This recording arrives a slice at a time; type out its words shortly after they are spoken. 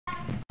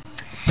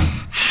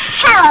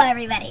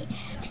everybody.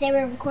 Today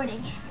we're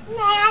recording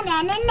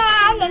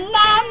nanananana.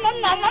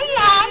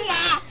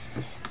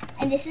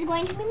 And this is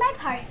going to be my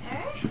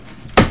partner.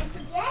 And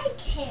today,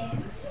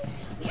 kids,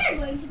 we are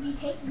going to be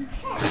taking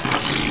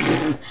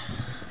pens.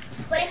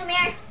 Buddy, come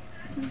here.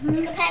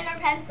 Take a pen or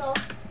pencil.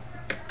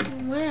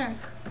 Where?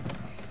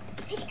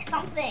 Take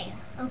something.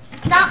 Okay.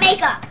 It's not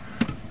makeup.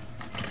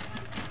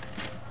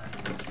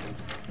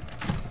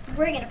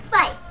 We're gonna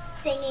fight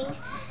singing.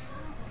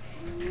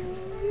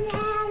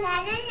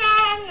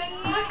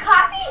 We're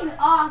copying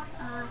off.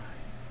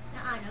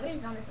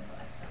 Nobody's done this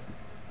before.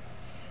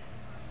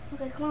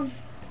 Okay, come on.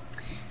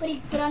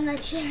 Buddy, get on that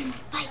chair and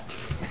let's fight.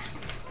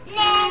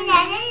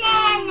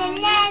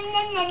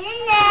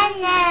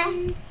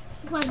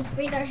 Come on, let's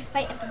raise our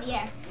fight up in the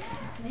air.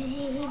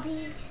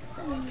 Maybe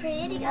some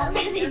pretty girls.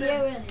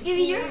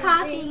 You're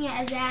copying it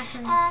as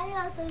Ashley.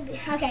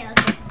 Okay,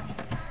 let's get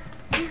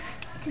this.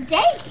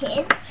 Today,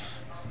 kids,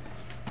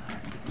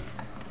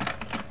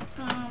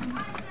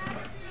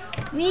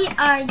 we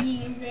are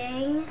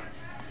using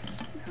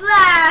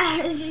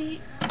blush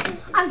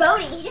on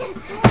Bodhi.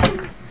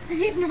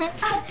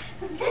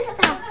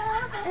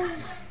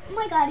 Oh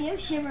my God, you have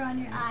shimmer on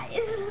your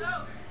eyes.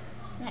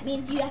 That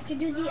means you have to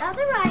do the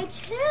other eye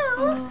too.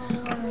 Oh,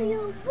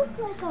 you look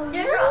like a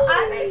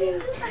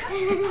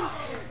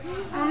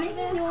I'm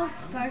making yours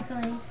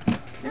sparkling.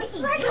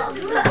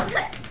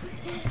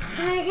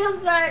 Sparkles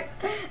start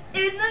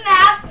in the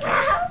mouth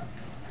now.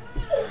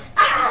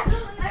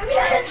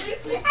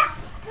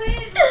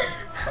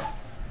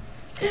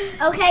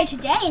 Okay,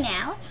 today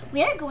now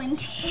we are going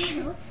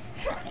to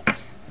stop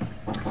it.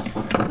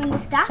 We're going to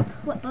stop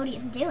what Bodhi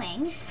is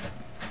doing.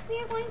 We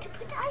are going to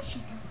put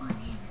eyeshadow on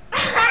him.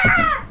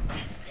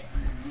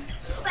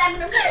 But I'm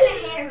going to put your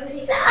hair,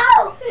 Bodhi.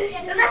 No!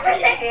 You're not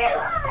protecting it.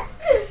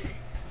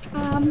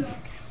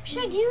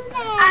 Should I do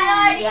that? I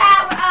already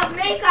have a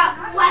makeup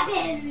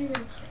weapon.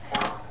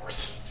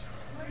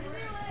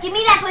 Give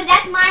me that, but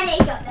that's my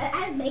makeup. That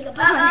has makeup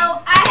on it.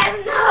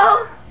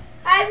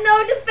 I have no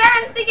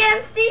defense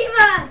against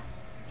Eva.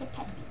 Get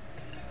Pepsi.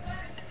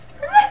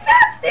 It's my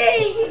Pepsi.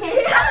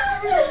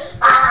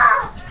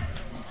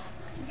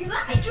 You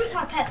want me to choose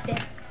my Pepsi?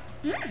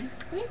 It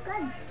is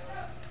good.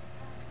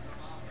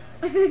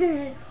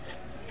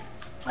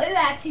 Are you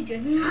actually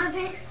drinking of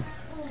it?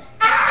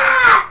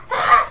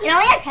 It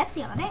only had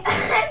Pepsi on it.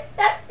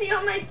 Pepsi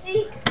on my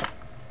cheek.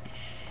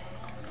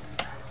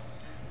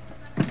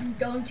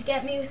 Don't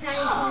get me with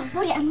anything.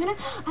 Bodhi, I'm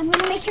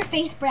gonna make your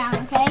face brown,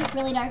 okay?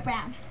 Really dark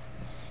brown.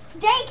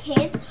 Today,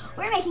 kids,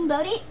 we're making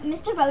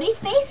Mr. Bodhi's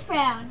face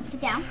brown. Sit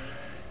down.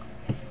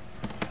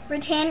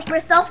 We're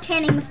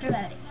self-tanning Mr.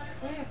 Bodhi.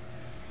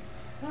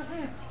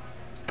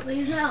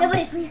 Please no.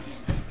 Nobody, please.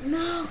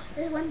 No.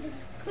 There's one.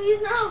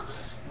 Please no.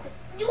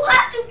 You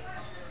have to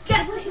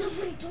get Bodhi. No,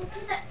 Bodhi, don't do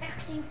that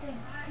acting thing.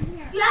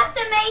 You have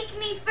to make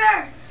me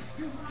first.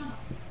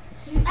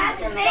 I have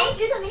to make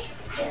you the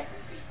makeup.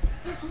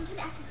 Just don't do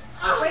that.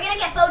 We're gonna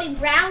get Bodhi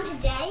brown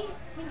today.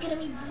 He's gonna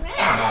be brown.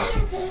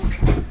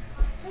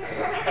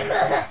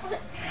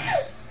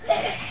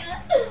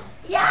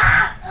 Yeah.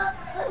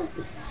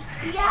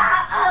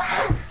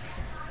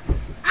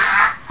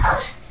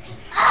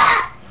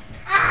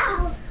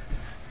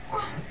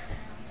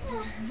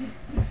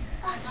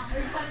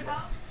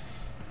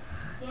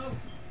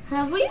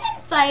 Have we been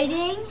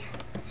fighting?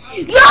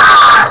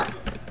 Yeah!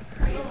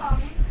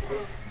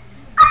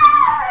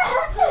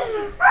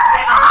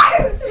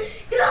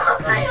 Get off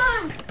my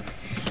arm!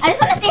 I just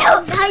want to see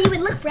how you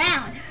would look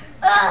brown.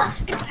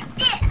 Get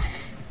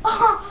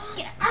off.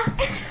 Get off.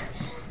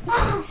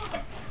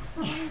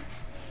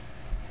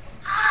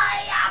 I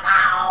am a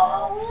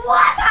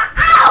what?